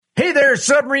Hey there,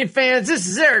 submarine fans. This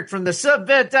is Eric from the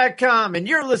subvet.com, and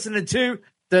you're listening to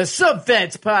the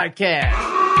Subvets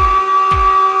Podcast.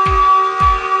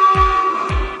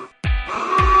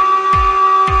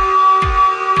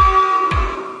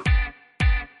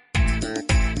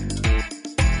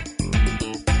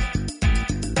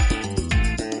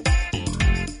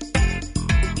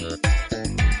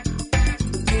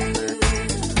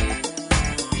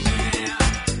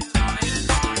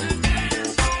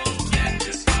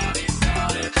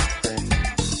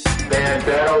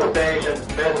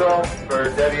 Missile for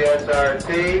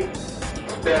WSRT.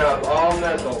 Spin up all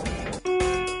missiles.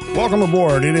 Welcome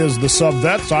aboard. It is the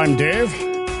Subvets. I'm Dave.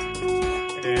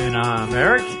 And I'm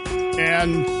Eric.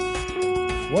 And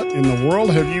what in the world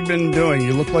have you been doing?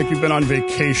 You look like you've been on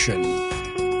vacation.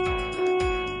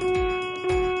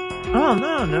 Oh,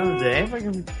 no, Dave.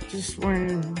 I'm just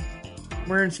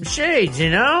wearing some shades, you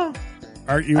know?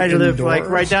 Aren't you I indoors? live like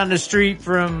right down the street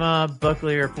from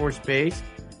Buckley Air Force Base.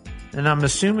 And I'm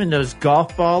assuming those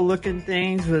golf ball looking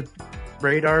things with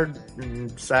radar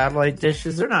and satellite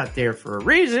dishes, they're not there for a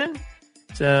reason.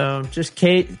 So just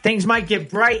things might get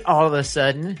bright all of a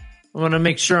sudden. I want to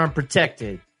make sure I'm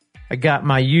protected. I got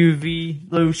my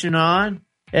UV lotion on,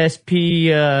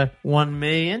 SP 1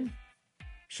 million.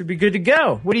 Should be good to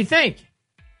go. What do you think?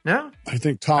 No? I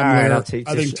think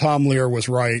Tom Lear was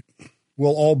right.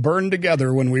 We'll all burn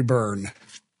together when we burn.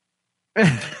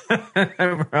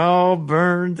 We're all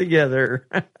burned together.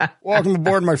 Welcome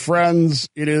aboard, my friends.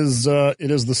 It is the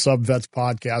Subvets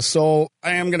Podcast. So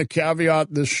I am going to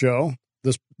caveat this show,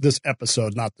 this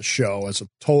episode, not the show, as a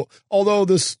total. Although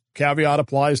this caveat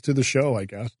applies to the show, I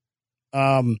guess.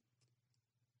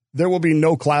 There will be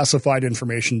no classified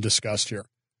information discussed here.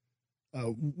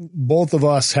 Both of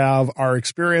us have our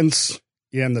experience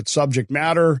in the subject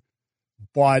matter,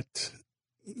 but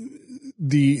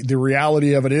the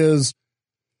reality of it is,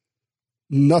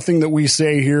 nothing that we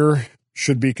say here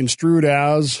should be construed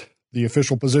as the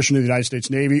official position of the United States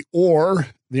Navy or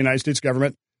the United States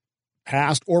government,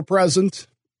 past or present.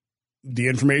 The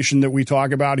information that we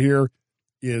talk about here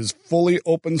is fully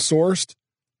open sourced,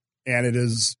 and it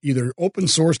is either open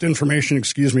sourced information,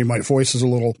 excuse me, my voice is a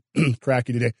little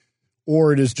cracky today,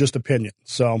 or it is just opinion.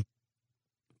 So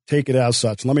take it as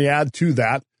such. Let me add to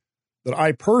that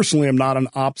I personally am not an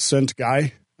OPSENT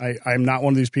guy. I'm not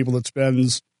one of these people that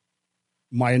spends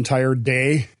my entire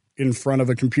day in front of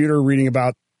a computer reading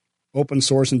about open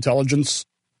source intelligence.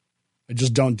 I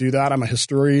just don't do that. I'm a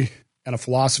history and a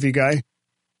philosophy guy.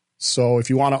 So if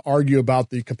you want to argue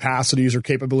about the capacities or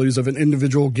capabilities of an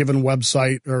individual given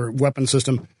website or weapon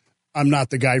system, I'm not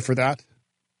the guy for that.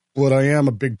 But I am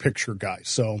a big picture guy.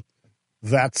 So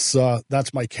that's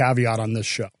my caveat on this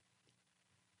show.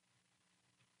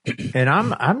 And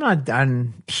I'm not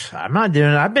doing it.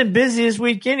 I've been busy this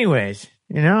week anyways.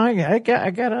 You know, I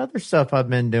got other stuff I've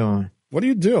been doing. What do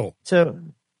you do?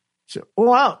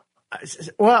 Well,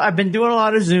 I've been doing a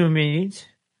lot of Zoom meetings.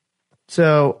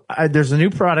 So there's a new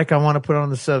product I want to put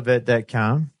on the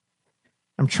subvet.com.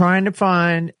 I'm trying to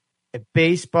find a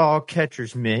baseball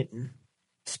catcher's mitten,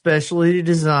 specially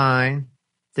designed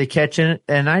to catch it.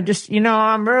 And I just, you know,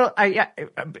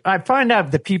 I find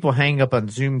out that people hang up on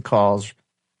Zoom calls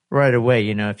right away.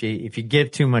 You know, if you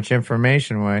give too much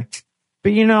information away.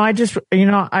 But, you know,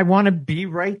 I want to be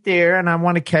right there and I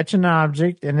want to catch an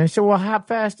object. And they said, well, how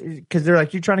fast? Because they're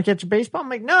like, you're trying to catch a baseball? I'm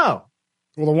like, no.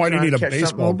 Well, then why do you need a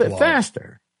baseball a little bit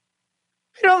faster?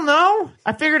 I don't know.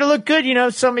 I figured it looked good. You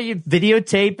know, some of you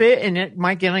videotape it and it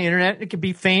might get on the internet. It could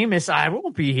be famous. I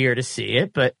won't be here to see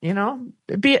it. But, you know,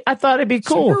 I thought it'd be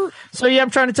cool. So, yeah,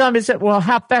 I'm trying to tell them, well,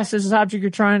 how fast is this object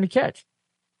you're trying to catch?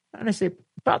 And I say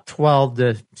about 12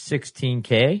 to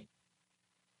 16K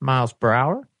miles per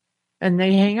hour. And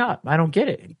they hang up. I don't get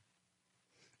it.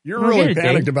 You're really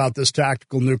panicked about this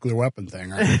tactical nuclear weapon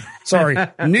thing, aren't you? Sorry,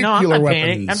 nuclear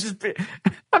weapons.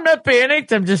 I'm not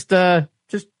panicked. I'm just a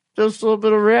little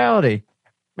bit of reality.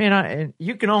 Man,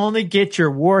 you can only get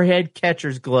your warhead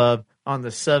catcher's glove on the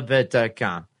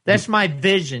subvet.com. That's my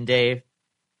vision, Dave.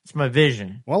 It's my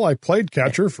vision. Well, I played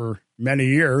catcher for many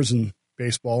years in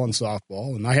baseball and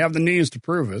softball, and I have the knees to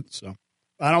prove it, so.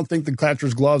 I don't think the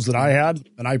catcher's gloves that I had,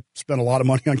 and I spent a lot of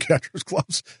money on catcher's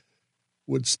gloves,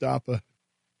 would stop a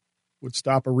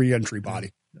reentry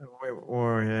body.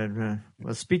 Well,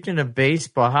 speaking of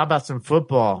baseball, how about some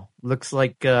football? Looks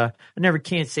like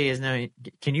can't say his name.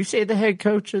 Can you say the head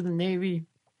coach of the Navy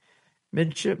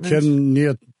midshipmen?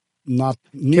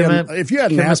 If you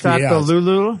hadn't asked me,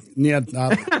 Lulu. Yeah,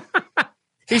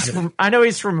 I know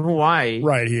he's from Hawaii,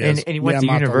 right? He is, and he went to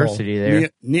university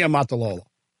there. Niamatalola.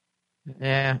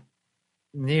 Yeah.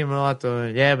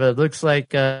 Yeah, but it looks like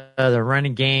the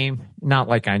running game, not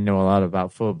like I know a lot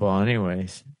about football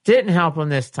anyways, didn't help them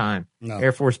this time. No.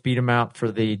 Air Force beat them out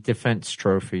for the defense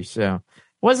trophy. So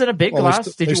wasn't a big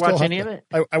loss. Did you watch any of it?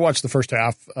 I watched the first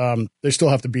half. They still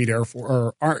have to beat Air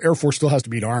Force, or Air Force still has to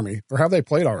beat Army. Or have they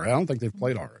played already? I don't think they've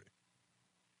played already.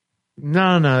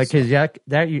 No, because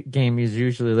that game is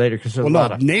usually later. Because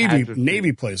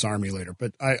Navy plays Army later,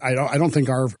 but I don't think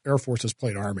our Air Force has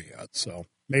played Army yet. So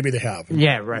maybe they have.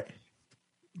 Yeah, right.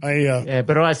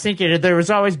 But I was thinking there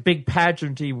was always big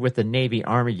pageantry with the Navy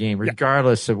Army game,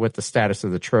 regardless of what the status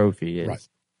of the trophy is. Right.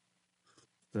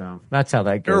 So that's how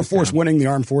that goes. Air Force winning the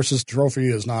Armed Forces trophy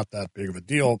is not that big of a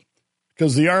deal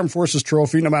because the Armed Forces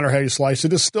trophy, no matter how you slice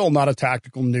it, is still not a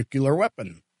tactical nuclear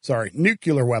weapon. Sorry,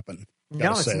 nuclear weapon.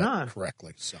 No, it's not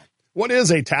correctly. So, what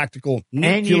is a tactical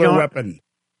nuclear weapon?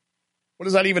 What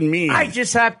does that even mean? I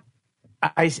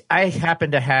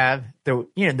happen to have the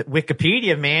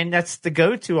Wikipedia, man. That's the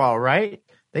go-to, all right.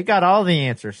 They got all the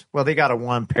answers. Well, they got a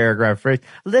one-paragraph phrase.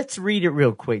 Let's read it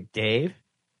real quick, Dave.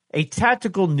 A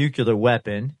tactical nuclear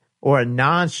weapon or a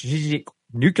non-strategic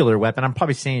nuclear weapon, I'm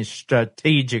probably saying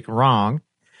strategic wrong,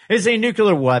 is a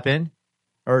nuclear weapon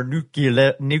or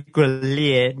nuclear,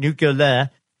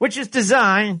 which is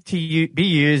designed to be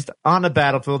used on the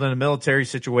battlefield in military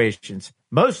situations,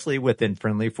 mostly within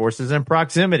friendly forces in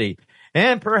proximity,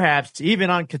 and perhaps even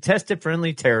on contested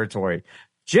friendly territory.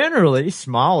 Generally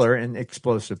smaller in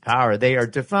explosive power, they are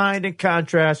defined in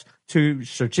contrast to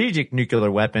strategic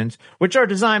nuclear weapons, which are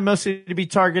designed mostly to be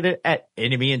targeted at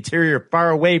enemy interior,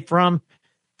 far away from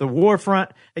the war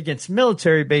front, against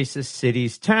military bases,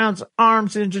 cities, towns,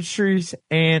 arms industries,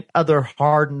 and other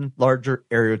hardened, larger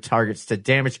aerial targets to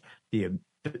damage the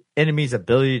enemy's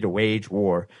ability to wage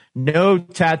war. No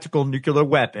tactical nuclear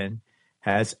weapon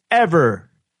has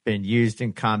ever been used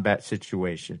in combat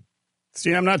situation.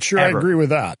 See, I'm not sure I agree with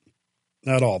that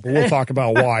at all, but we'll talk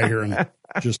about why here in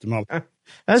just a moment.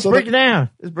 Let's break it down.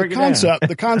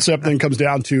 The concept then comes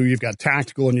down to you've got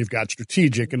tactical and you've got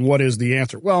strategic, and what is the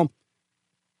answer? Well,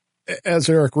 as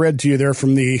Eric read to you there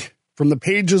from the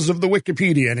pages of the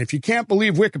Wikipedia, and if you can't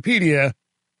believe Wikipedia,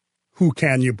 who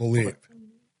can you believe? Right?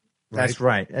 That's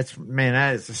right.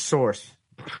 That is the source.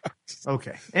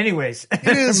 Okay. Anyways,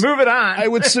 moving on. I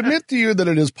would submit to you that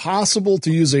it is possible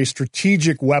to use a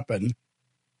strategic weapon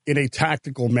in a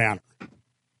tactical manner.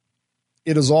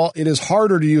 It is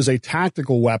harder to use a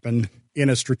tactical weapon in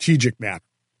a strategic manner.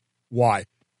 Why?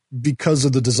 Because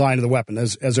of the design of the weapon.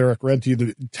 As Eric read to you,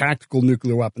 the tactical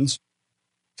nuclear weapons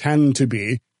tend to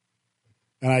be,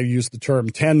 and I use the term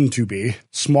tend to be,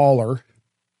 smaller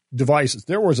devices.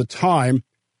 There was a time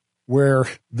where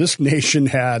this nation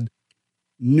had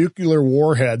nuclear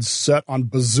warheads set on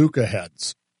bazooka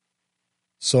heads.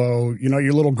 So,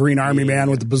 your little green army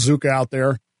man with the bazooka out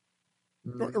there,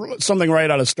 something right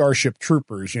out of Starship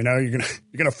Troopers, you're going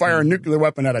to fire a nuclear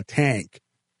weapon at a tank,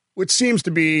 which seems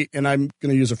to be, and I'm going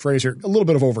to use a phrase here, a little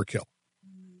bit of overkill.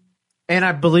 And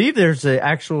I believe there's an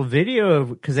actual video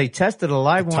because they tested a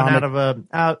live one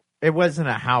it wasn't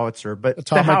a howitzer, but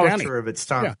Atomic the howitzer Annie. of its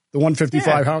time. Yeah, the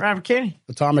 155 howitzer.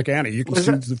 Atomic Annie. You can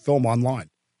see the film online.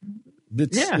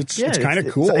 It's kind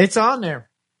of cool. It's on there.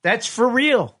 That's for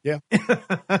real. Yeah.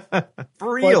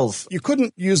 For reals. But you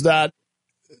couldn't use that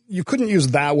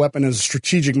weapon in a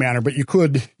strategic manner, but you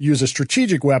could use a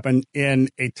strategic weapon in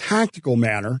a tactical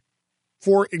manner.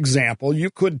 For example,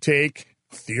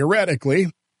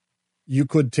 theoretically, you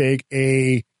could take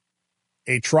a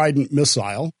Trident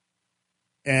missile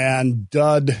and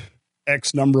dud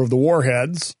X number of the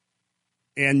warheads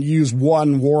and use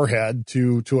one warhead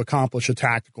to accomplish a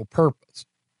tactical purpose.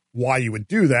 Why you would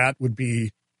do that would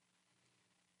be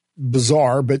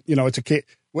bizarre, but it's a case.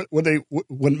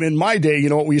 When in my day,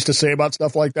 what we used to say about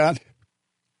stuff like that?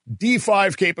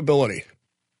 D5 capability,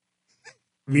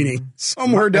 meaning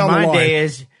somewhere down the line. My day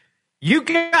is you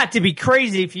got to be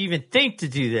crazy if you even think to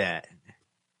do that.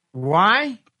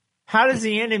 Why? How does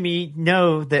the enemy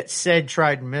know that said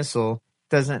Trident missile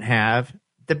doesn't have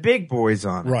the big boys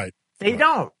on it? Right. They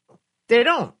don't. They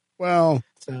don't. Well,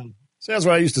 so that's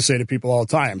what I used to say to people all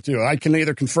the time, too. I can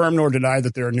neither confirm nor deny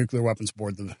that there are nuclear weapons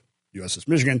aboard the USS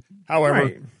Michigan.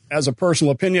 However, as a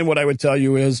personal opinion, what I would tell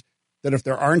you is that if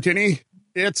there aren't any,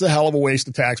 it's a hell of a waste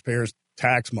of taxpayers'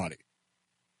 tax money.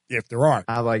 If there aren't.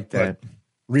 I like that. But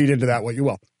read into that what you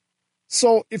will.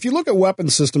 So if you look at weapon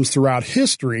systems throughout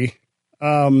history,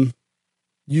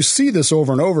 you see this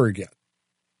over and over again.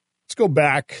 Let's go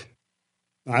back,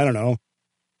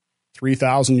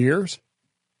 3,000 years.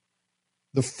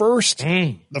 The first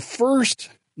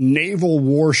naval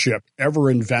warship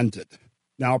ever invented.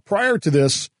 Now, prior to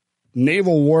this,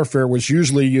 naval warfare was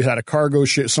usually you had a cargo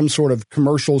ship, some sort of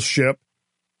commercial ship,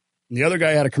 and the other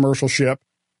guy had a commercial ship,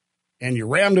 and you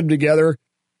rammed them together,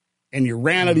 and you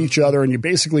ran at each other, and you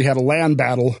basically had a land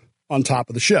battle on top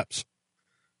of the ships.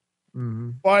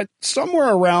 Mm-hmm. But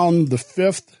somewhere around the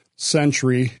 5th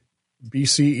century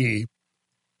BCE,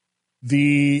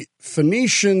 the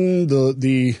Phoenician,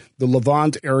 the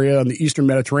Levant area and the Eastern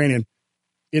Mediterranean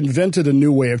invented a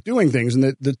new way of doing things.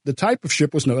 And the type of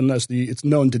ship was known as it's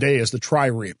known today as the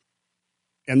trireme.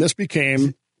 And this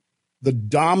became the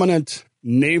dominant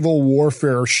naval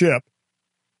warfare ship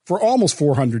for almost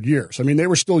 400 years. I mean, they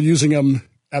were still using them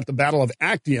at the Battle of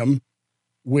Actium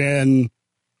when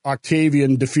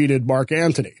Octavian defeated Mark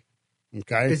Antony.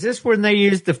 Okay. Is this when they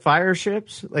used the fire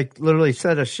ships? Like literally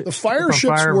set a ship. The fire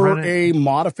ships were a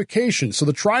modification. So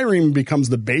the trireme becomes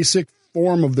the basic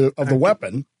form of the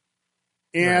weapon.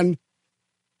 And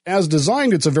as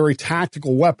designed, it's a very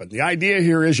tactical weapon. The idea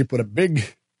here is you put a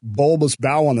big bulbous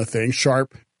bow on the thing,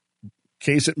 sharp,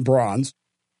 case it in bronze,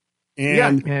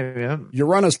 and you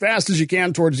run as fast as you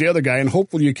can towards the other guy, and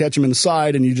hopefully you catch him in the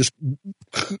side and you just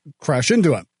crash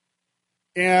into him.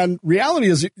 And reality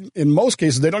is, in most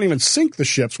cases, they don't even sink the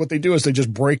ships. What they do is they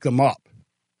just break them up.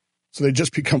 So they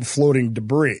just become floating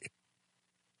debris.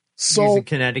 So using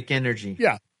kinetic energy.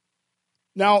 Yeah.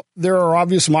 Now, there are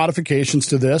obvious modifications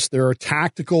to this. There are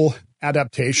tactical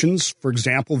adaptations. For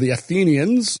example, the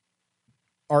Athenians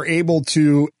are able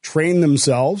to train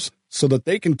themselves so that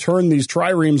they can turn these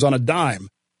triremes on a dime.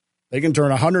 They can turn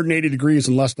 180 degrees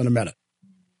in less than a minute.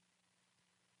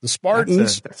 The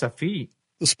Spartans... That's a feat.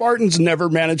 The Spartans never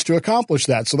managed to accomplish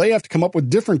that. So they have to come up with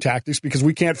different tactics because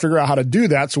we can't figure out how to do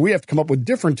that. So we have to come up with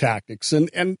different tactics.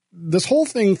 And this whole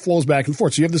thing flows back and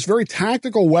forth. So you have this very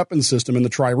tactical weapon system in the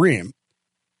trireme.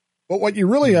 But what you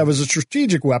really have is a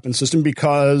strategic weapon system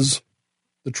because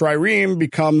the trireme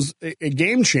becomes a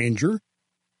game changer,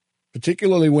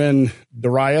 particularly when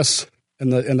Darius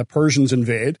and the Persians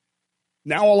invade.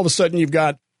 Now all of a sudden you've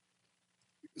got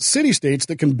city-states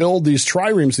that can build these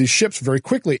triremes, these ships, very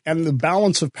quickly, and the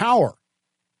balance of power.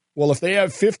 Well, if they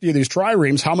have 50 of these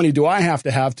triremes, how many do I have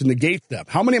to negate them?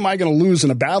 How many am I going to lose in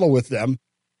a battle with them?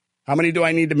 How many do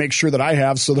I need to make sure that I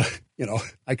have so that,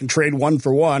 I can trade one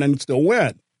for one and still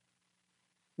win?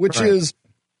 Which is,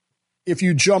 if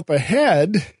you jump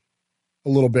ahead a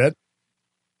little bit,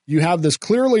 you have this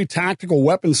clearly tactical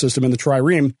weapon system in the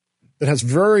trireme that has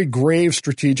very grave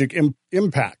strategic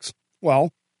impacts.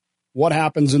 Well, what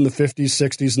happens in the 50s,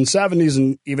 60s, and 70s,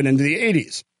 and even into the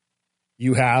 80s?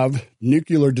 You have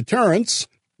nuclear deterrence,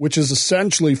 which is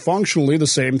essentially functionally the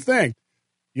same thing.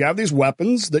 You have these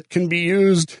weapons that can be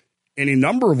used any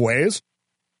number of ways,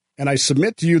 and I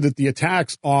submit to you that the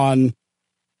attacks on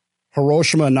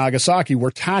Hiroshima and Nagasaki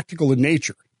were tactical in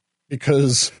nature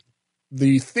because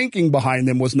the thinking behind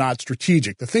them was not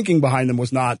strategic. The thinking behind them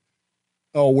was not,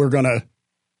 we're going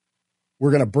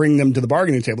to bring them to the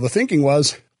bargaining table. The thinking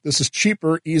was, this is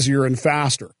cheaper, easier, and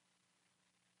faster.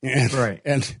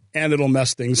 And it'll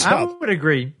mess things up. I would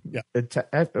agree. Yeah.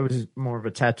 It was more of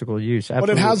a tactical use. But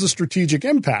Absolutely. it has a strategic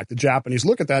impact. The Japanese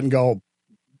look at that and go,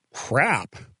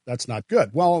 crap, that's not good.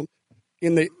 Well,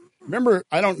 remember,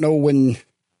 I don't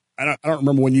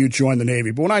remember when you joined the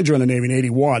Navy, but when I joined the Navy in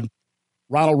 81,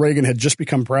 Ronald Reagan had just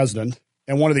become president.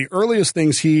 And one of the earliest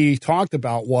things he talked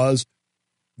about was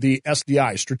the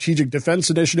SDI, Strategic Defense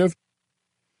Initiative,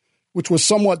 which was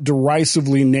somewhat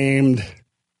derisively named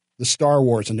the Star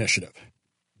Wars Initiative.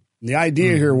 And the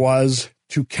idea here was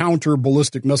to counter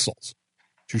ballistic missiles,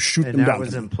 to shoot them down. That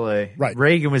was in play. Right.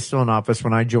 Reagan was still in office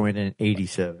when I joined in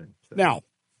 87. So. Now,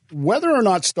 whether or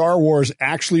not Star Wars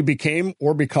actually became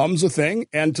or becomes a thing,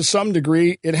 and to some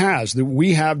degree it has, that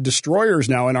we have destroyers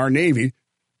now in our Navy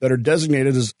that are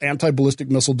designated as anti-ballistic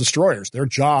missile destroyers. Their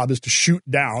job is to shoot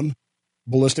down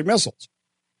ballistic missiles.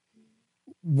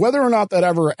 Whether or not that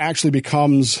ever actually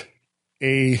becomes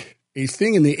a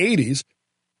thing in the 80s,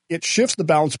 it shifts the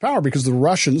balance of power because the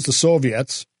Russians, the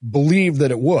Soviets, believed that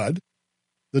it would.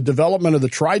 The development of the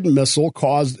Trident missile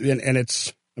caused, and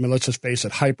it's, let's just face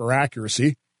it, hyper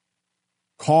accuracy,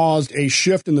 caused a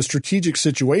shift in the strategic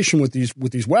situation with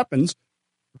these weapons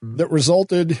that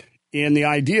resulted in the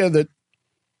idea that,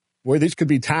 boy, these could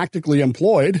be tactically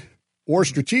employed or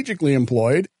strategically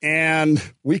employed,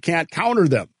 and we can't counter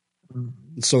them.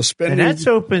 So and that's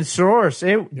open source.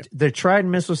 The Trident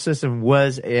missile system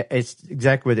it's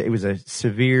exactly what it was, a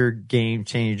severe game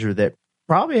changer that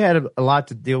probably had a lot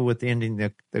to deal with ending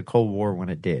the Cold War when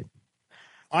it did.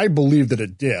 I believe that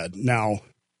it did. Now,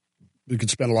 we could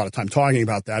spend a lot of time talking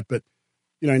about that, but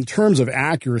in terms of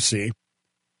accuracy,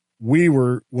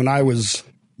 when I was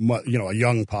a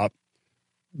young pup,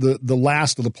 the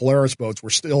last of the Polaris boats were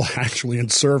still actually in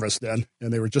service then,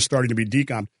 and they were just starting to be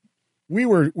decommed. We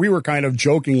were kind of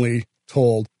jokingly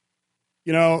told,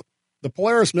 the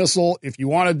Polaris missile, if you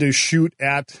wanted to shoot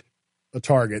at a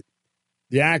target,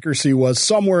 the accuracy was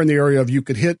somewhere in the area of you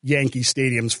could hit Yankee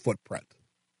Stadium's footprint.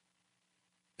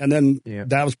 And then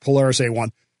that was Polaris A1.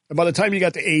 And by the time you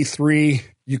got to A3,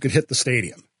 you could hit the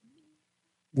stadium.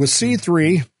 With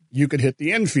C3, you could hit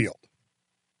the infield.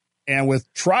 And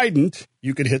with Trident,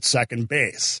 you could hit second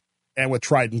base. And with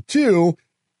Trident 2,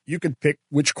 you could pick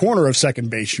which corner of second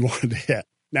base you wanted to hit.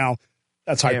 Now,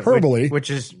 that's hyperbole.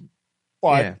 Which is,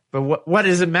 but what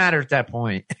does it matter at that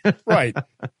point? Right.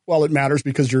 Well, it matters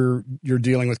because you're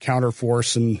dealing with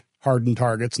counterforce and hardened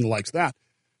targets and the likes of that.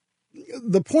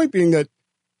 The point being that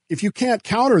if you can't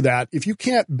counter that, if you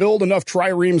can't build enough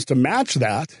triremes to match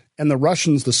that, and the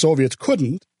Russians, the Soviets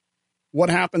couldn't, what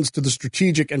happens to the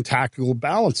strategic and tactical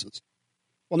balances?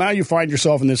 Well, now you find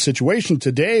yourself in this situation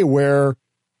today where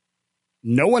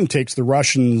no one takes the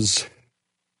Russians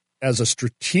as a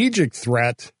strategic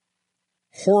threat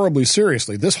horribly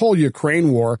seriously. This whole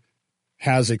Ukraine war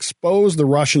has exposed the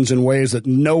Russians in ways that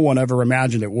no one ever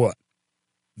imagined it would.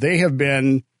 They have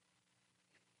been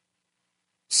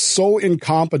so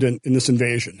incompetent in this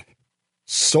invasion,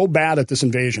 so bad at this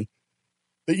invasion,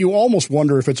 that you almost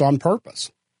wonder if it's on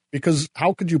purpose. Because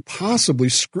how could you possibly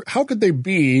how could they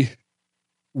be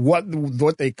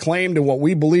what they claimed and what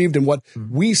we believed and what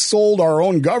we sold our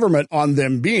own government on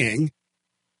them being?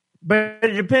 But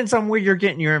it depends on where you're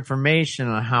getting your information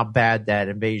on how bad that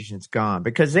invasion's gone.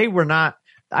 Because they were not.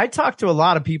 I talked to a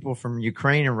lot of people from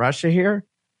Ukraine and Russia here,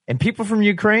 and people from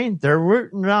Ukraine, they're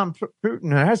rooting around Putin.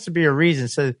 There has to be a reason.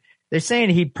 So they're saying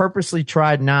he purposely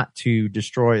tried not to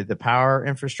destroy the power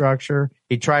infrastructure.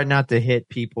 He tried not to hit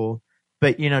people.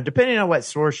 But, depending on what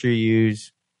source you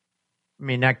use, I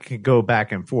mean, that could go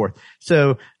back and forth.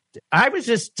 So I was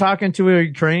just talking to a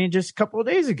Ukrainian just a couple of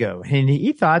days ago, and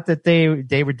he thought that they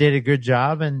did a good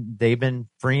job, and they've been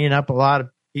freeing up a lot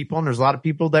of people. And there's a lot of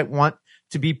people that want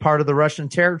to be part of the Russian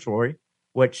territory,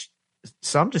 which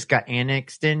some just got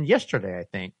annexed in yesterday, I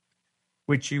think,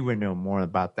 which you would know more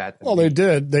about that. Well, they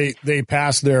did. They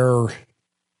passed their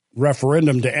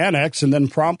referendum to annex, and then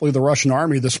promptly the Russian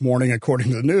army this morning, according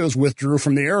to the news, withdrew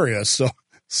from the area.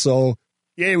 So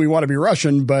yay, we want to be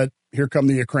Russian, but here come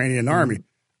the Ukrainian army.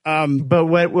 But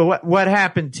what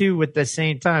happened too at the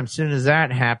same time? As soon as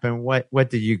that happened, what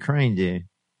did Ukraine do?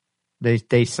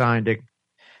 They signed it.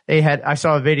 I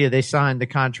saw a video. They signed the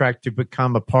contract to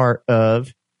become a part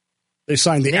of. They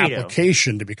signed the NATO.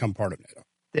 application to become part of NATO.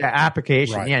 The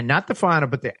application, right. Yeah, not the final,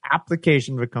 but the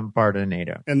application to become part of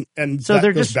NATO. And so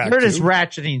they're just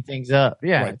ratcheting things up.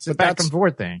 Yeah, right. It's a back and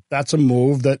forth thing. That's a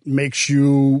move that makes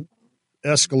you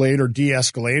escalate or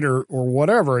de-escalate or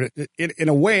whatever. In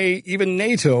a way, even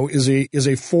NATO is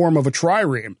a form of a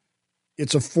trireme.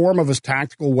 It's a form of a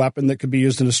tactical weapon that could be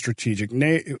used in a strategic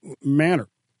manner.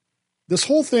 This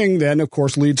whole thing then, of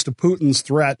course, leads to Putin's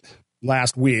threat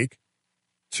last week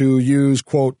to use,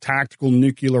 quote, tactical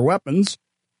nuclear weapons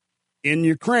in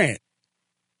Ukraine.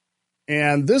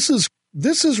 And this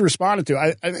is responded to.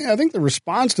 I think the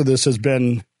response to this has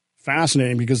been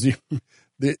fascinating because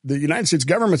the United States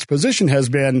government's position has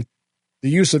been the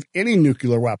use of any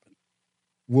nuclear weapon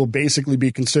will basically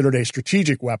be considered a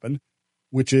strategic weapon,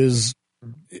 which is,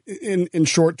 in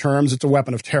short terms, it's a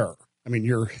weapon of terror. I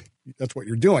mean, that's what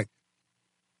you're doing.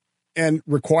 And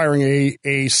requiring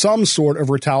a some sort of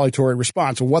retaliatory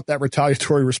response. And what that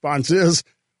retaliatory response is,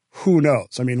 who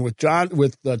knows? I mean, with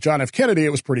John F. Kennedy, it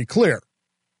was pretty clear.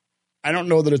 I don't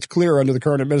know that it's clear under the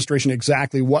current administration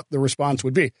exactly what the response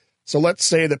would be. So let's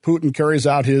say that Putin carries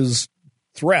out his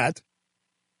threat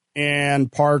and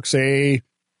parks pick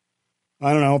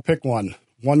one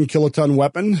 1 kiloton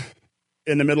weapon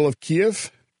in the middle of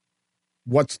Kiev.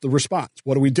 What's the response?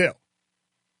 What do we do?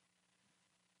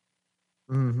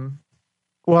 Mm-hmm.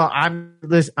 Well, I'm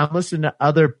listening to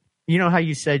other. You know how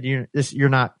you said you're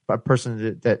not a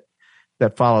person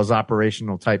that follows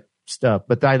operational type stuff,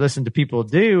 but I listen to people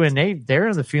do, and they're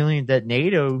in the feeling that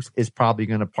NATO is probably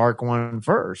going to park one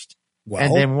first. Well,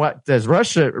 and then what does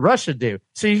Russia do?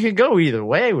 So you can go either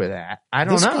way with that. I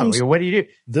don't know. What do you do?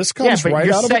 This comes right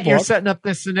out of the book. You're setting up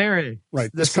this scenario.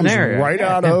 Right. This comes right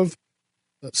out of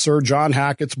Sir John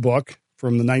Hackett's book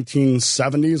from the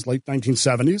 1970s, late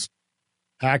 1970s.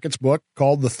 Hackett's book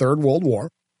called The Third World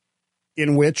War,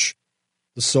 in which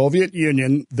the Soviet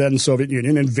Union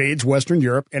invades Western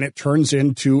Europe, and it turns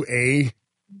into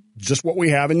just what we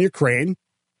have in Ukraine,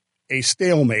 a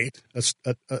stalemate,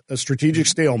 a strategic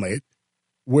stalemate,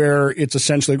 where it's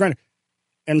essentially grinding.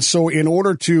 And so in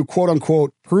order to, quote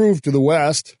unquote, prove to the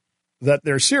West that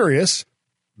they're serious,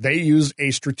 They use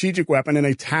a strategic weapon in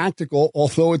a tactical,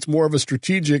 although it's more of a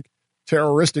strategic,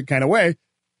 terroristic kind of way.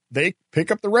 They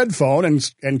pick up the red phone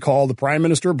and call the Prime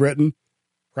Minister of Britain,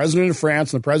 President of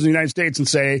France, and the President of the United States and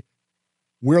say,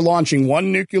 we're launching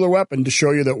one nuclear weapon to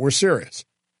show you that we're serious.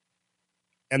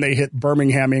 And they hit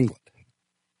Birmingham, England.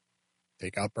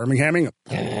 Take out Birmingham,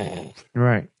 England.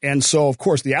 Right. And so, of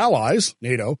course, the Allies,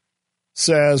 NATO,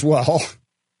 says, well,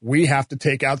 we have to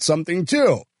take out something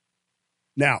too.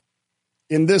 Now,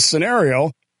 in this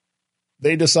scenario,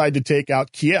 they decide to take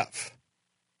out Kiev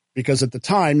because at the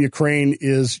time, Ukraine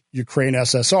is Ukraine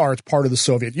SSR. It's part of the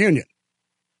Soviet Union.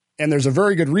 And there's a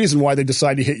very good reason why they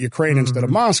decide to hit Ukraine instead of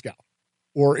Moscow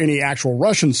or any actual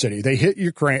Russian city. They hit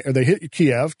Ukraine, or they hit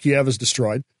Kiev. Kiev is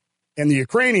destroyed. And the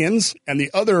Ukrainians and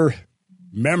the other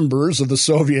members of the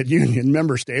Soviet Union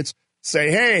member states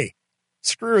say, hey,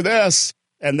 screw this.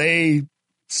 And they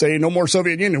say, no more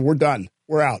Soviet Union. We're done.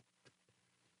 We're out.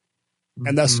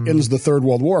 And thus ends the Third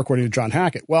World War, according to John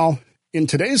Hackett. Well, in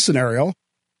today's scenario,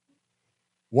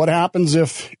 what happens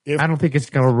if I don't think it's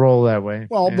going to roll that way.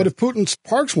 Well, yeah. But if Putin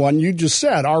sparks one, you just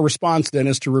said our response then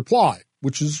is to reply,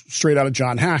 which is straight out of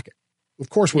John Hackett. Of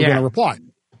course, we're going to reply.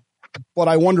 But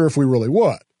I wonder if we really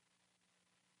would.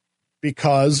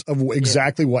 Because of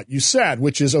exactly what you said,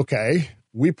 which is, okay,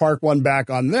 we park one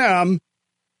back on them.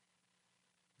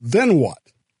 Then what?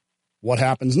 What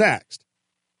happens next?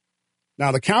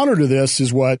 Now, the counter to this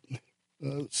is what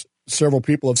several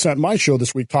people have sent my show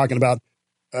this week talking about.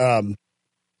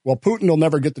 Well, Putin will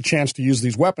never get the chance to use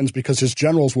these weapons because his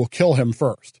generals will kill him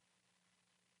first,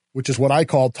 which is what I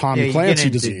call Tom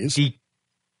Clancy disease.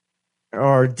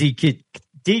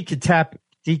 Decap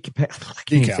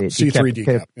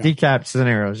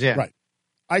scenarios, yeah. Right.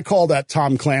 I call that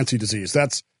Tom Clancy disease.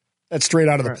 That's straight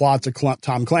out of the plots of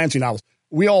Tom Clancy novels.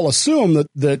 We all assume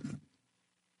that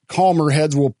cooler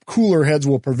heads will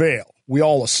prevail. We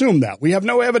all assume that. We have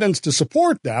no evidence to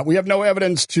support that. We have no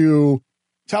evidence to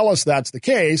tell us that's the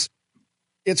case.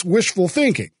 It's wishful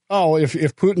thinking. Oh,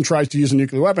 if Putin tries to use a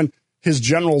nuclear weapon, his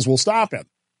generals will stop him.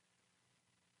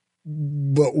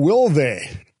 But will they?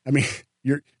 I mean,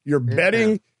 you're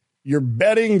betting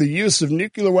the use of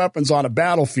nuclear weapons on a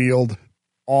battlefield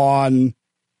on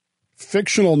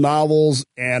fictional novels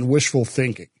and wishful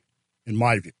thinking, in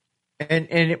my view.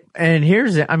 And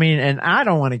here's it. I mean, and I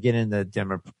don't want to get into the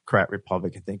Democrat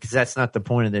Republican thing because that's not the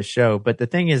point of this show. But the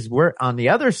thing is, we're on the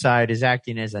other side is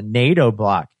acting as a NATO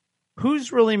bloc.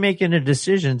 Who's really making the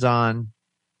decisions on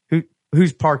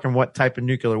who's parking what type of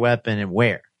nuclear weapon and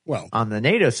where? Well, on the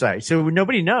NATO side, so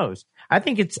nobody knows. I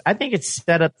think it's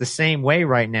set up the same way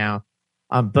right now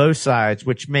on both sides,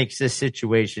 which makes this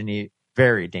situation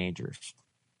very dangerous.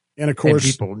 And of course,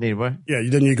 and people need what? Yeah,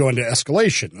 then you go into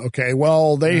escalation. Okay,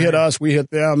 well, they hit us, we hit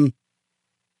them.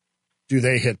 Do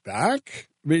they hit back?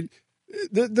 I mean,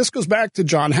 this goes back to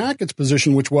John Hackett's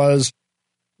position, which was,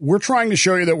 we're trying to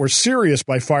show you that we're serious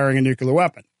by firing a nuclear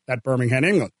weapon at Birmingham,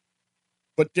 England.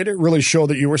 But did it really show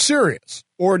that you were serious?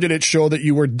 Or did it show that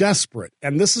you were desperate?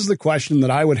 And this is the question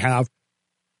that I would have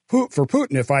for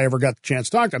Putin if I ever got the chance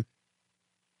to talk to him.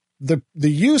 The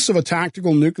use of a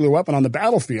tactical nuclear weapon on the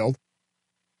battlefield,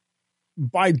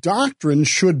 by doctrine,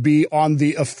 should be on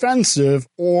the offensive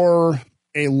or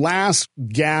a last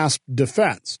gasp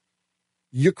defense.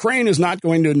 Ukraine is not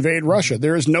going to invade Russia.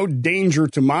 There is no danger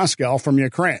to Moscow from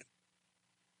Ukraine.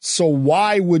 So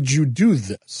why would you do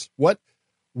this?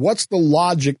 What's the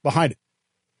logic behind it?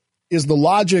 Is the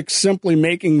logic simply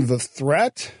making the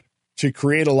threat to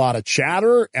create a lot of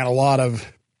chatter and a lot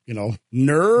of,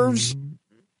 nerves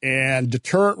and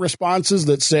deterrent responses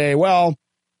that say, well,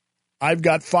 I've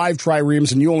got 5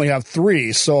 triremes and you only have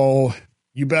 3, so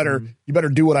you better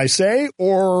do what I say?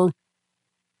 Or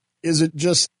is it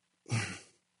just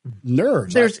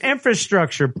nerves? There's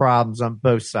infrastructure problems on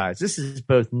both sides. This is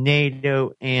both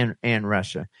NATO and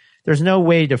Russia. There's no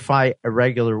way to fight a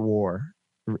regular war.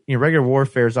 Regular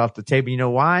warfare is off the table. You know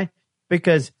why?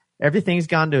 Because everything's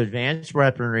gone to advanced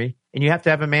weaponry, and you have to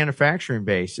have a manufacturing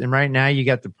base. And right now, you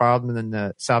got the problem in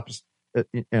the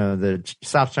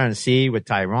South China Sea with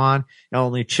Taiwan, the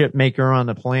only chip maker on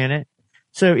the planet.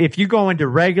 So if you go into a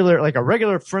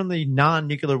regular friendly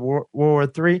non-nuclear World War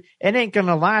III, it ain't going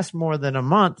to last more than a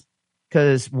month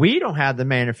because we don't have the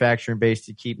manufacturing base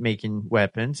to keep making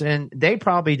weapons, and they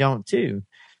probably don't too.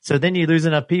 So then you lose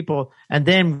enough people, and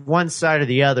then one side or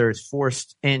the other is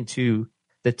forced into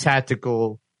the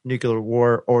tactical nuclear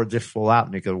war or just full-out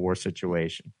nuclear war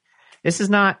situation. This is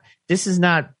not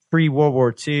pre-World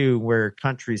War II where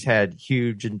countries had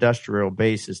huge industrial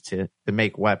bases to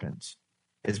make weapons.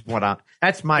 That's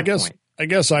my point. I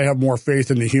guess I have more faith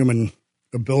in the human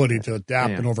ability to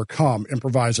adapt and overcome,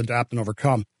 improvise, adapt, and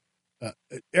overcome.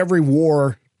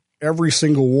 every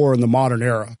single war in the modern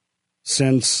era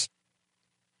since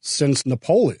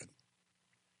Napoleon,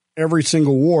 every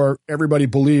single war, everybody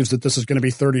believes that this is going to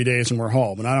be 30 days and we're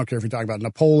home. And I don't care if you're talking about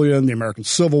Napoleon, the American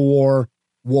Civil War,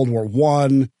 World War I,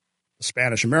 the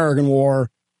Spanish-American War,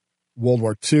 World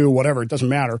War II, whatever, it doesn't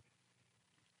matter.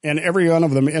 And every one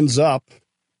of them ends up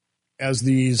as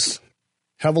these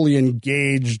heavily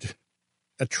engaged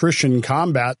attrition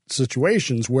combat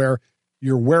situations where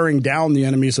you're wearing down the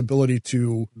enemy's ability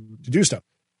to do stuff.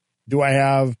 Do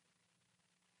I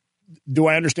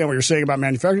understand what you're saying about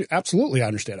manufacturing? Absolutely, I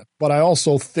understand it. But I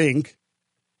also think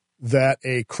that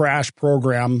a crash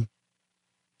program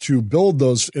to build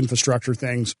those infrastructure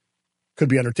things could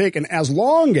be undertaken as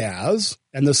long as,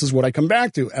 and this is what I come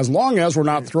back to, as long as we're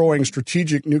not throwing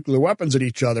strategic nuclear weapons at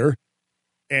each other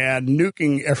and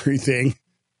nuking everything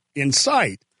in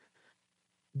sight.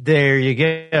 There you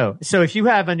go. So if you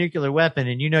have a nuclear weapon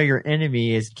and you know your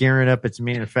enemy is gearing up its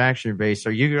manufacturing base,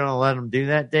 are you going to let them do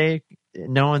that, Dave,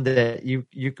 knowing that you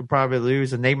could probably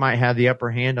lose and they might have the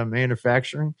upper hand on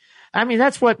manufacturing? I mean,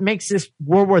 that's what makes this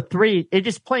World War III. It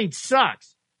just plain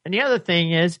sucks. And the other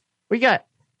thing is, we got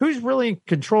who's really in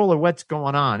control of what's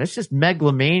going on? It's just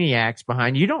megalomaniacs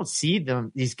behind you. You don't see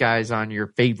these guys on your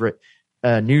favorite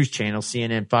news channel,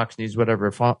 CNN, Fox News,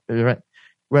 whatever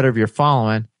you're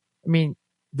following. I mean,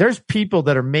 there's people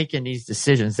that are making these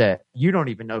decisions that you don't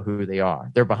even know who they are.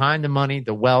 They're behind the money,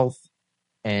 the wealth,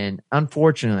 and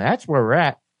unfortunately, that's where we're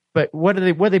at. But what are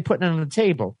they putting on the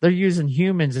table? They're using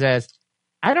humans as,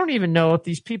 I don't even know if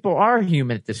these people are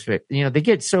human at this. They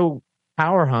get so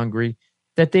power hungry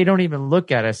that they don't even look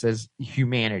at us as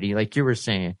humanity, like you were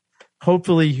saying.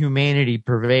 Hopefully, humanity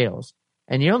prevails.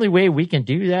 And the only way we can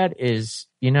do that is,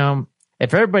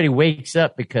 if everybody wakes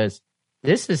up, because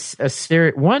this is a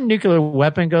serious, one nuclear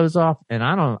weapon goes off, and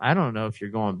I don't know if you're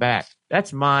going back.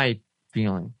 That's my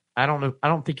feeling. I don't know. I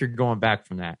don't think you're going back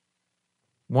from that.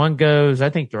 One goes, I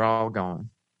think they're all going.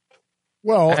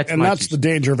 Well, that's the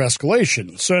danger of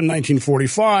escalation. So in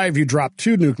 1945, you dropped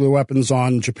 2 nuclear weapons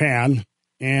on Japan,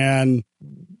 and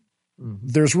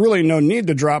there's really no need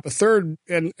to drop a third.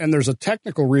 And there's a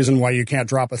technical reason why you can't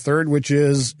drop a third, which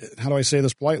is, how do I say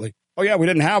this politely? Oh, yeah, we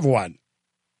didn't have one.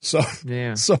 So,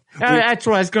 yeah. That's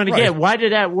what I was going to get. Why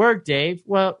did that work, Dave?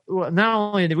 Well, not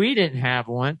only did we didn't have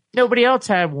one, nobody else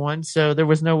had one. So there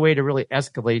was no way to really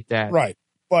escalate that. Right.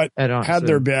 But had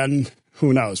there been,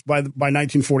 who knows? By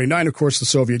 1949, of course, the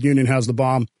Soviet Union has the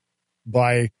bomb.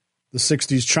 By the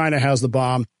 60s, China has the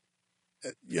bomb.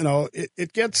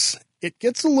 It gets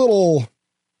a little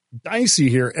dicey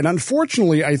here. And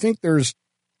unfortunately, I think there's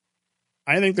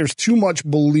too much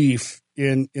belief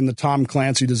in the Tom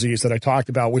Clancy disease that I talked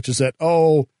about, which is that,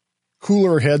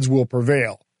 cooler heads will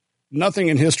prevail. Nothing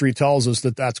in history tells us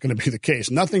that that's going to be the case.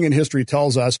 Nothing in history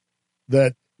tells us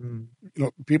that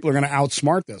people are going to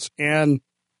outsmart this. And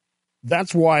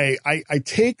that's why I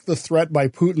take the threat by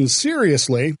Putin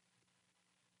seriously,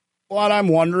 but I'm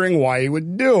wondering why he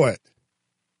would do it.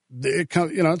 It's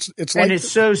like, and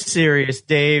it's so serious,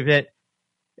 Dave, that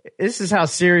this is how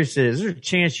serious it is. There's a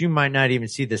chance you might not even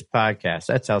see this podcast.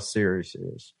 That's how serious it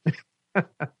is.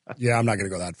 Yeah, I'm not going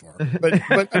to go that far.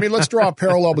 But I mean, let's draw a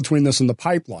parallel between this and the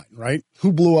pipeline, right?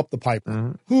 Who blew up the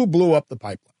pipeline? Who blew up the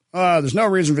pipeline? There's no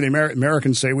reason for the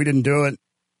Americans to say we didn't do it.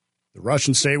 The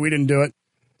Russians say we didn't do it.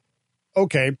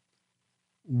 Okay.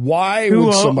 Why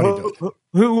would somebody do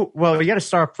it? Well, we got to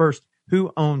start first.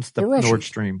 Who owns the Nord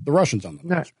Stream? The Russians own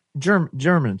them.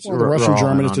 Germans. Well, the Russian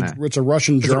German. It's a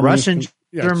Russian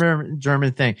German.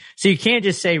 German thing. So you can't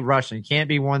just say Russian. It can't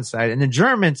be one side. And the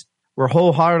Germans were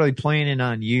wholeheartedly planning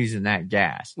on using that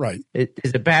gas. Right. Is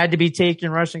it bad to be taking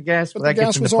Russian gas? But the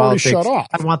gas was already shut off.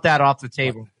 I want that off the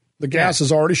table. The gas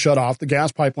is already shut off. The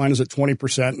gas pipeline is at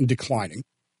 20% and declining.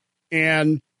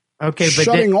 And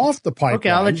shutting off the pipeline. Okay,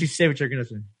 I'll let you say what you're going to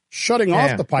say. Shutting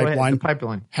off the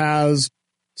pipeline has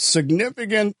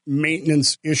significant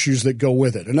maintenance issues that go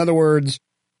with it. In other words,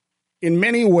 in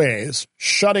many ways,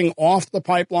 shutting off the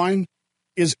pipeline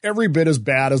is every bit as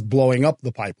bad as blowing up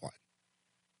the pipeline.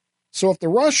 So if the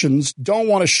Russians don't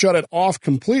want to shut it off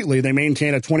completely, they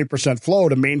maintain a 20% flow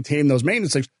to maintain those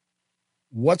maintenance things.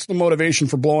 What's the motivation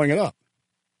for blowing it up?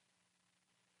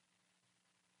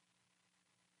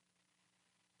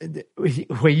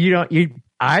 Well,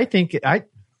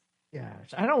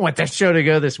 I don't want that show to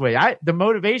go this way. The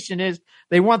motivation is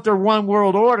they want their one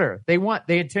world order. They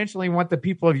intentionally want the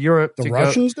people of Europe to go. The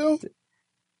Russians do?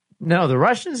 No, the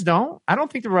Russians don't. I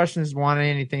don't think the Russians wanted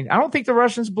anything. I don't think the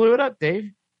Russians blew it up,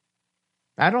 Dave.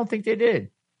 I don't think they did.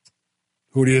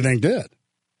 Who do you think did?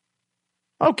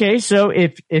 Okay, so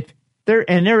if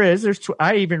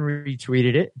I even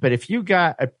retweeted it. But if you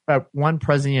got one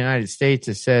president of the United States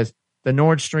that says the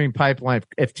Nord Stream pipeline,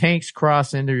 if tanks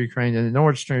cross into Ukraine, then the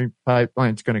Nord Stream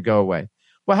pipeline is going to go away.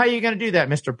 Well, how are you going to do that,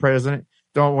 Mr. President?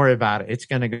 Don't worry about it. It's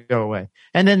going to go away.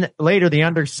 And then later, the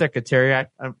undersecretary,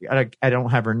 I don't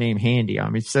have her name handy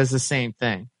on me, says the same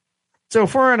thing. So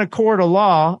if we're in a court of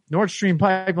law, Nord Stream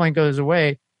pipeline goes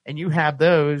away, and you have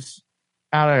those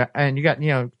and you got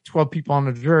 12 people on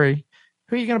the jury.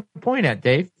 Who are you going to point at,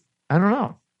 Dave? I don't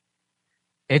know.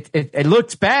 It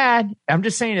looks bad. I'm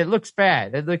just saying it looks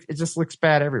bad. It just looks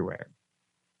bad everywhere.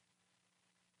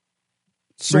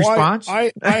 So response?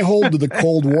 I hold to the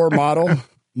Cold War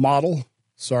model.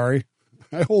 Sorry.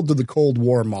 I hold to the Cold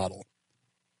War model,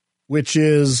 which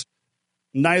is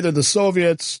neither the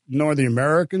Soviets nor the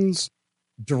Americans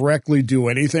directly do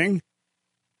anything.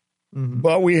 Mm-hmm.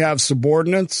 But we have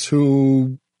subordinates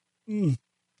who, the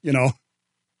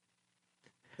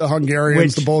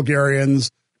Hungarians, the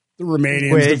Bulgarians, the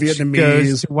Romanians, the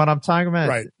Vietnamese. What I'm talking about.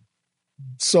 Right.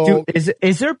 So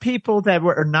is there people that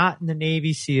are not in the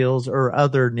Navy SEALs or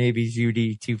other Navy's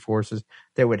UD2 forces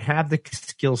that would have the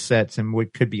skill sets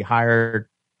and could be hired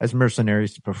as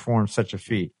mercenaries to perform such a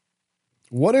feat?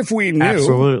 What if we knew?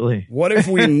 Absolutely. What if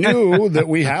we knew that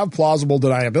we have plausible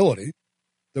deniability,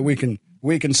 that we can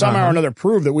somehow or another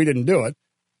prove that we didn't do it?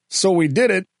 So we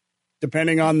did it,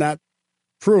 depending on that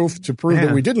proof, to prove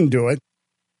that we didn't do it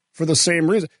for the same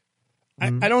reason.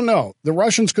 I don't know. The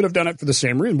Russians could have done it for the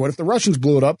same reason. What if the Russians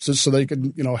blew it up so they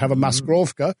could, have a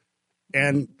Maskrovka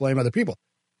and blame other people?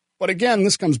 But again,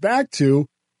 this comes back to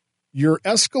you're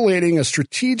escalating a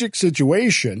strategic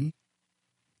situation,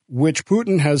 which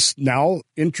Putin has now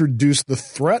introduced the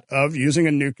threat of using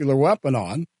a nuclear weapon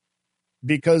on,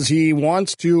 because he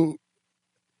wants to,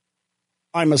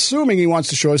 I'm assuming he wants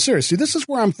to show us serious. See, this is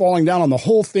where I'm falling down on the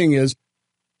whole thing is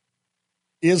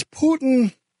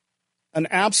Putin an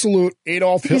absolute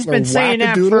Adolf Hitler? He's been saying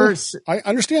that first. I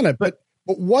understand that, but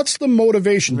what's the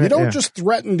motivation? You don't just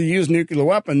threaten to use nuclear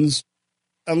weapons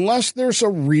unless there's a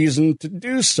reason to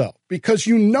do so, because what's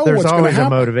going to happen. There's always a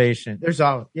motivation. There's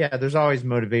always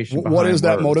motivation. What is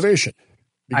that motivation?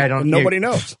 Nobody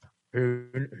knows.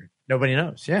 Nobody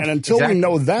knows. Yeah. And until we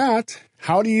know that,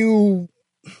 how do you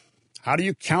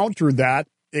counter that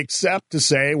except to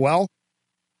say, well,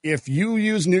 if you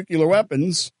use nuclear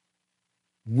weapons,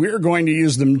 we're going to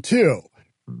use them too.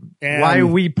 And why are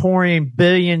we pouring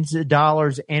billions of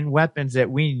dollars in weapons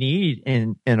that we need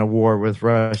in a war with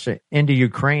Russia into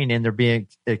Ukraine, and they're being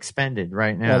expended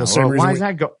right now? Well, the same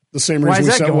reason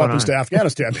we sent weapons to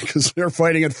Afghanistan, because they're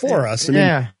fighting it for us. I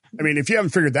mean, if you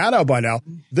haven't figured that out by now,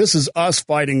 this is us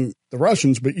fighting the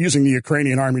Russians, but using the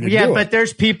Ukrainian army to do it. Yeah, but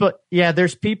there's people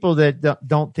that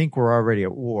don't think we're already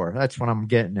at war. That's what I'm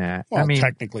getting at. Well,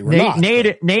 technically we're not.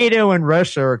 NATO and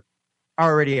Russia are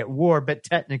already at war, but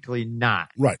technically not.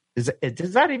 Right. Does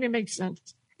that even make sense?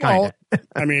 Well,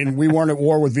 I mean, we weren't at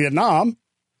war with Vietnam,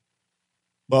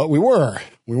 but we were.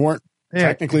 We weren't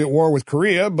technically at war with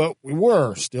Korea, but we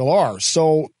still are.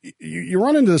 So you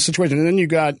run into this situation, and then you've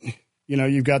got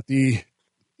the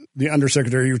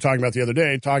undersecretary you were talking about the other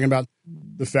day, talking about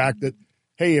the fact that,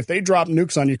 hey, if they drop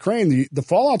nukes on Ukraine, the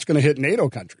fallout's going to hit NATO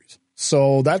countries.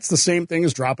 So that's the same thing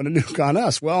as dropping a nuke on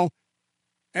us. Well,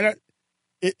 and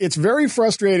it's very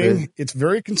frustrating. It's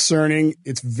very concerning.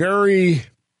 There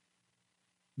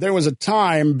was a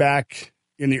time back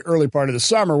in the early part of the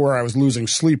summer where I was losing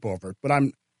sleep over it, but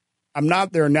I'm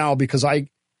not there now, because I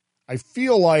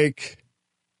feel like,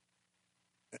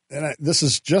 and this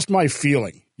is just my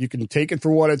feeling, you can take it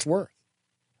for what it's worth.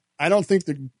 I don't think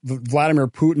that Vladimir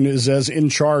Putin is as in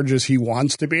charge as he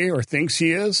wants to be or thinks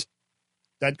he is.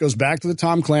 That goes back to the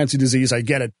Tom Clancy disease. I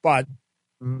get it, but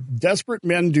desperate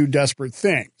men do desperate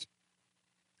things.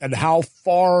 And how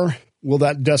far will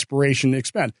that desperation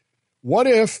expand? What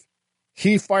if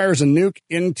he fires a nuke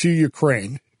into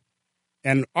Ukraine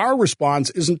and our response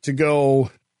isn't to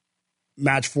go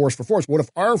match force for force? What if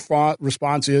our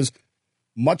response is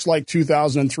much like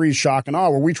 2003 shock and awe,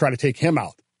 where we try to take him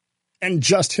out, and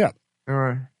just him?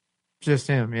 Or just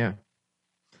him, yeah.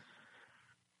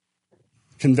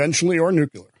 Conventionally or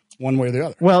nuclear, one way or the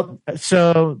other. Well,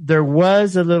 so there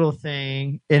was a little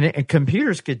thing, and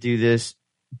computers could do this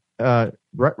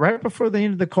right before the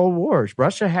end of the Cold War.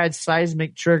 Russia had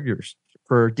seismic triggers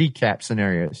for decap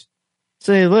scenarios.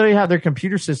 So they literally have their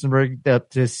computer system rigged up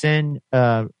to send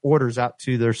orders out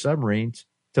to their submarines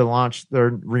to launch their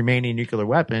remaining nuclear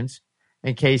weapons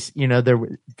in case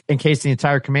the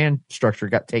entire command structure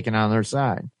got taken on their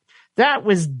side. That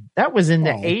was in the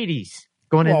 80s,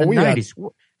 going into the 90s.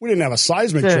 We didn't have a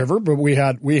seismic trigger, but we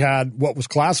had what was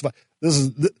classified.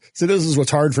 This is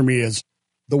what's hard for me is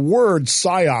the word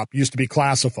psyop used to be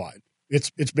classified.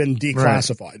 It's been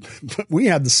declassified. Right. But we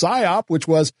had the psyop, which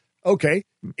was, okay,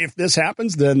 if this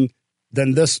happens, then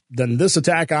this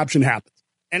attack option happens.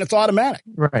 And it's automatic.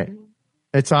 Right.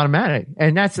 It's automatic.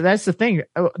 And that's the thing.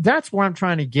 That's what I'm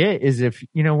trying to get is if,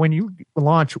 when you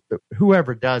launch,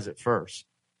 whoever does it first,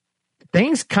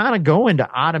 things kind of go into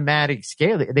automatic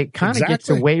scale. They kind of gets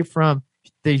away from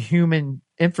the human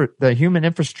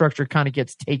infrastructure kind of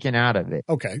gets taken out of it.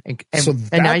 Okay.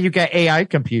 And now you got AI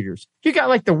computers. You got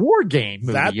like the war game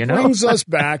movie, that brings us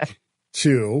back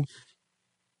to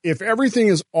if everything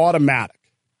is automatic.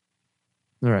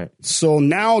 All right. So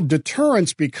now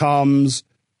deterrence becomes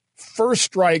first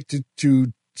strike to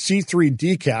C3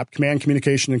 decap, command,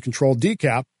 communication, and control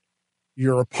decap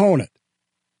your opponent.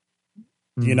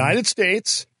 The United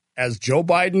States, as Joe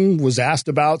Biden was asked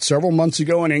about several months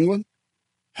ago in England,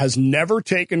 has never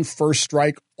taken first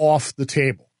strike off the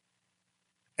table.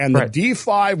 And the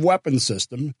D5 weapon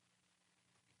system,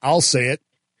 I'll say it,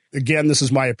 again, this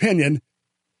is my opinion,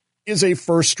 is a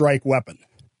first strike weapon.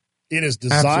 It is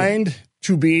designed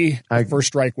to be a first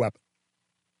strike weapon.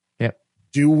 Yep.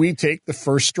 Do we take the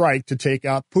first strike to take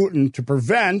out Putin to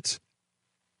prevent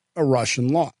a Russian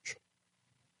launch?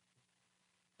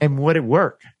 And would it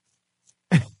work?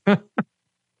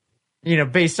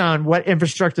 Based on what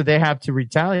infrastructure they have to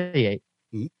retaliate.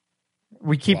 Mm-hmm.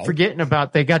 We keep forgetting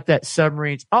about they got that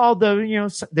submarines, although,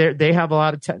 they have a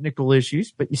lot of technical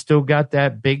issues, but you still got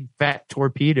that big fat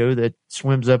torpedo that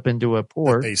swims up into a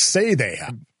port. That they say they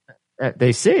have.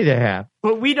 They say they have,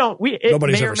 but we don't. It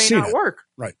Nobody's may ever or may seen not it. work.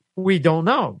 Right. We don't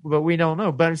know, but we don't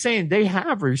know. But I'm saying they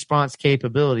have response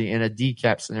capability in a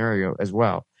decap scenario as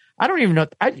well. I don't even know.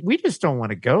 We just don't want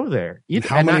to go there.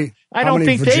 How many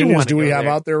think Virginias they want do we have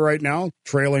there. out there right now,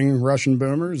 trailing Russian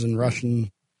boomers and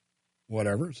Russian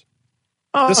whatevers?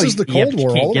 Oh, this is the Cold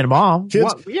War. Can't get them all.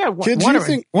 Kids, kids, one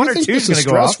or two is going to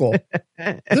go off. stressful.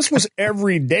 This was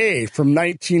every day from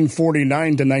 1949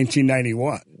 to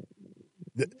 1991.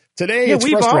 Today, it's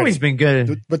we've frustrating. Always been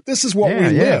good, but this is what we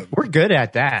live. We're good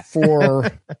at that for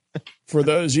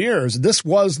those years. This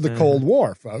was the Cold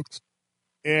War, folks,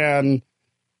 and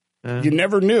you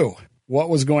never knew what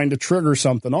was going to trigger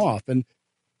something off. And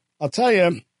I'll tell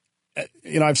you,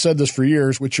 I've said this for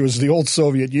years, which was the old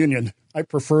Soviet Union. I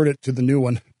preferred it to the new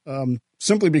one,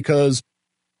 simply because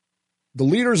the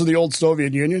leaders of the old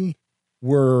Soviet Union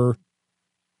were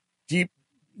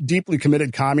deeply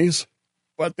committed commies,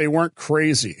 but they weren't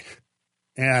crazy.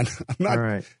 And I'm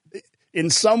not, in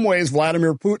some ways,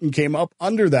 Vladimir Putin came up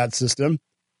under that system,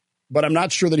 but I'm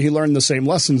not sure that he learned the same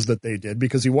lessons that they did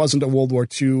because he wasn't a World War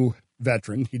II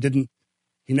veteran. He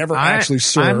never actually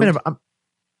served.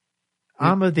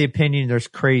 I'm of the opinion there's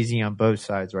crazy on both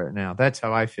sides right now. That's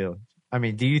how I feel. I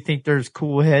mean, do you think there's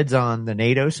cool heads on the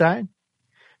NATO side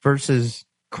versus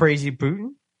crazy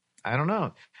Putin? I don't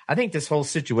know. I think this whole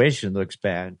situation looks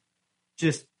bad.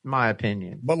 Just my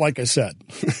opinion. But like I said,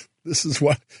 this is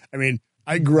what,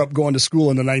 I grew up going to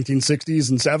school in the 1960s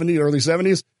and 70s, early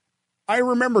 70s. I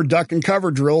remember duck and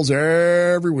cover drills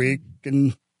every week.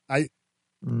 And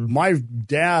my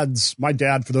dad,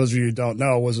 for those of you who don't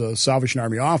know, was a Salvation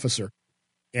Army officer.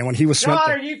 And when he was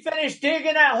Daughter, you finished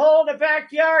digging that hole in the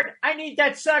backyard? I need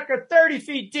that sucker 30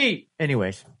 feet deep.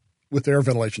 Anyways. With air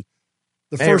ventilation.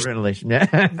 Ventilation,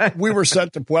 yeah. We were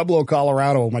sent to Pueblo,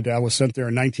 Colorado. My dad was sent there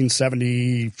in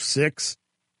 1976.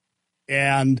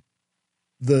 And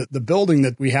the building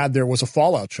that we had there was a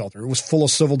fallout shelter. It was full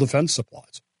of civil defense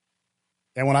supplies.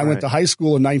 And when I went to high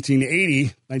school in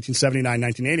 1979,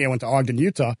 1980, I went to Ogden,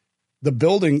 Utah.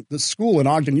 The school in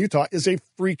Ogden, Utah is a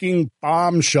freaking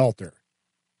bomb shelter.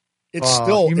 It's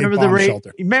still a bomb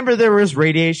shelter. Remember there was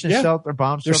radiation shelter,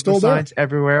 bomb shelter signs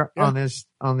everywhere on these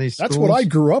schools? That's what I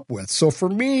grew up with. So for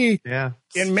me,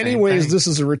 in many ways, this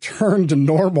is a return to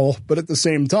normal. But at the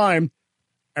same time,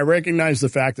 I recognize the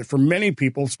fact that for many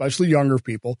people, especially younger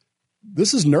people,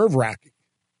 this is nerve-wracking.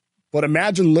 But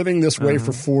imagine living this way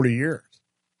for 40 years.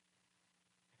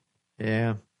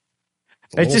 Yeah.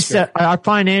 It's just that our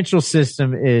financial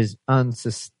system is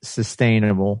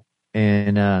unsustainable.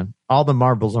 And all the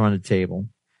marbles are on the table,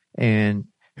 and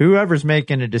whoever's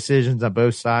making the decisions on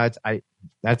both sides,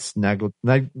 that's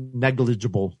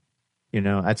negligible.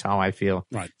 That's how I feel.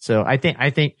 Right. So I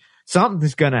think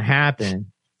something's going to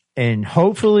happen, and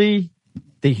hopefully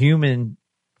the human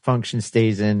function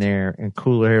stays in there, and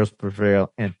cooler airs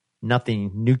prevail, and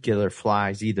nothing nuclear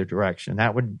flies either direction.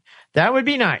 That would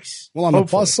be nice. Well, on the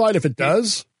plus side, if it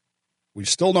does, we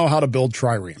still know how to build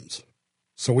triremes.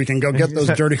 So we can go get those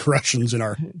dirty Russians in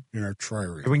our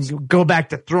triremes. We can go back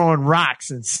to throwing rocks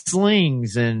and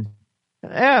slings and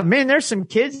Yeah, man, there's some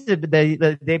kids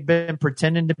that they've been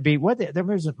pretending to be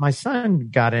my son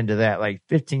got into that like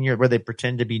 15 years where they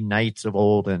pretend to be knights of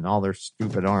old and all their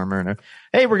stupid armor. And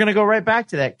hey, we're gonna go right back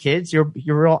to that, kids.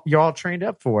 You're all trained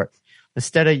up for it.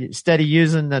 Instead of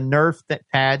using the Nerf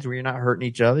pads where you're not hurting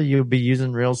each other, you'll be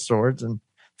using real swords and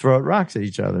throwing rocks at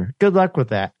each other. Good luck with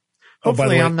that.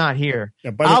 Hopefully, I'm not here.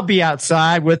 Yeah, I'll be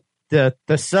outside with the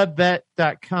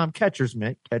subvet.com catcher's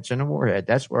mitt catching a warhead.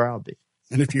 That's where I'll be.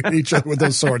 And if you hit each other with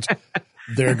those swords,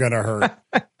 they're going to hurt.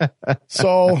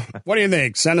 So what do you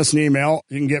think? Send us an email.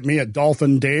 You can get me at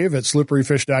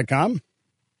dolphindave@slipperyfish.com.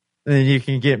 And you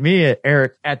can get me at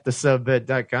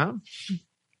eric@thesubvet.com.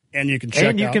 And you can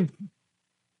check out.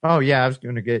 Oh, yeah, I was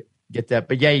going to get that.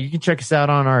 But, yeah, you can check us out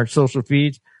on our social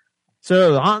feeds.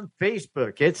 So on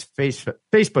Facebook, it's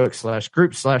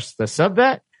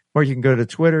Facebook.com/group/thesubvet. Or you can go to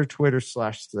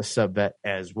Twitter/thesubvet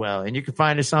as well. And you can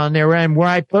find us on there where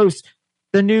I post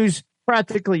the news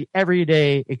practically every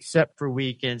day except for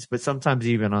weekends, but sometimes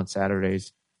even on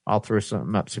Saturdays, I'll throw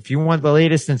something up. So if you want the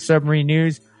latest in submarine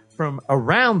news from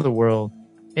around the world,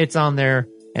 it's on there.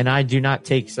 And I do not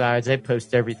take sides. I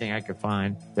post everything I can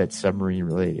find that's submarine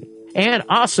related. And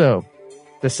also,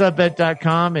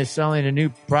 thesubvet.com is selling a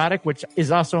new product, which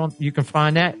is also, you can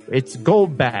find that. It's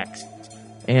goldbacks.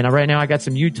 And right now I got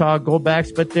some Utah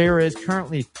goldbacks, but there is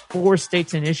currently 4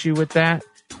 states in issue with that.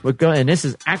 And this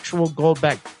is actual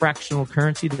goldback fractional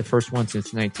currency, the first one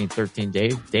since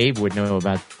 1913. Dave would know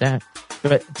about that.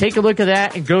 But take a look at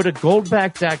that and go to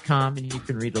goldback.com and you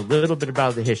can read a little bit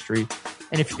about the history.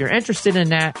 And if you're interested in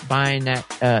that, buying that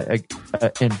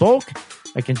in bulk,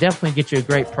 I can definitely get you a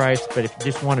great price. But if you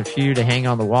just want a few to hang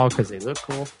on the wall because they look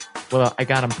cool, well, I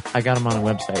got them on a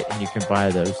website and you can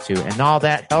buy those too. And all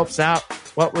that helps out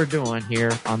what we're doing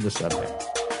here on the subject.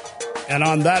 And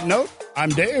on that note, I'm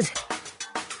Dave.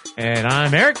 And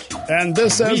I'm Eric. And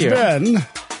this has been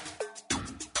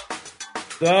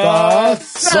the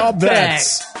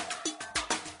Subbets.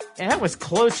 And that was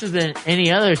closer than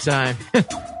any other time.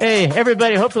 Hey,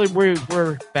 everybody, hopefully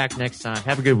we're back next time.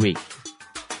 Have a good week.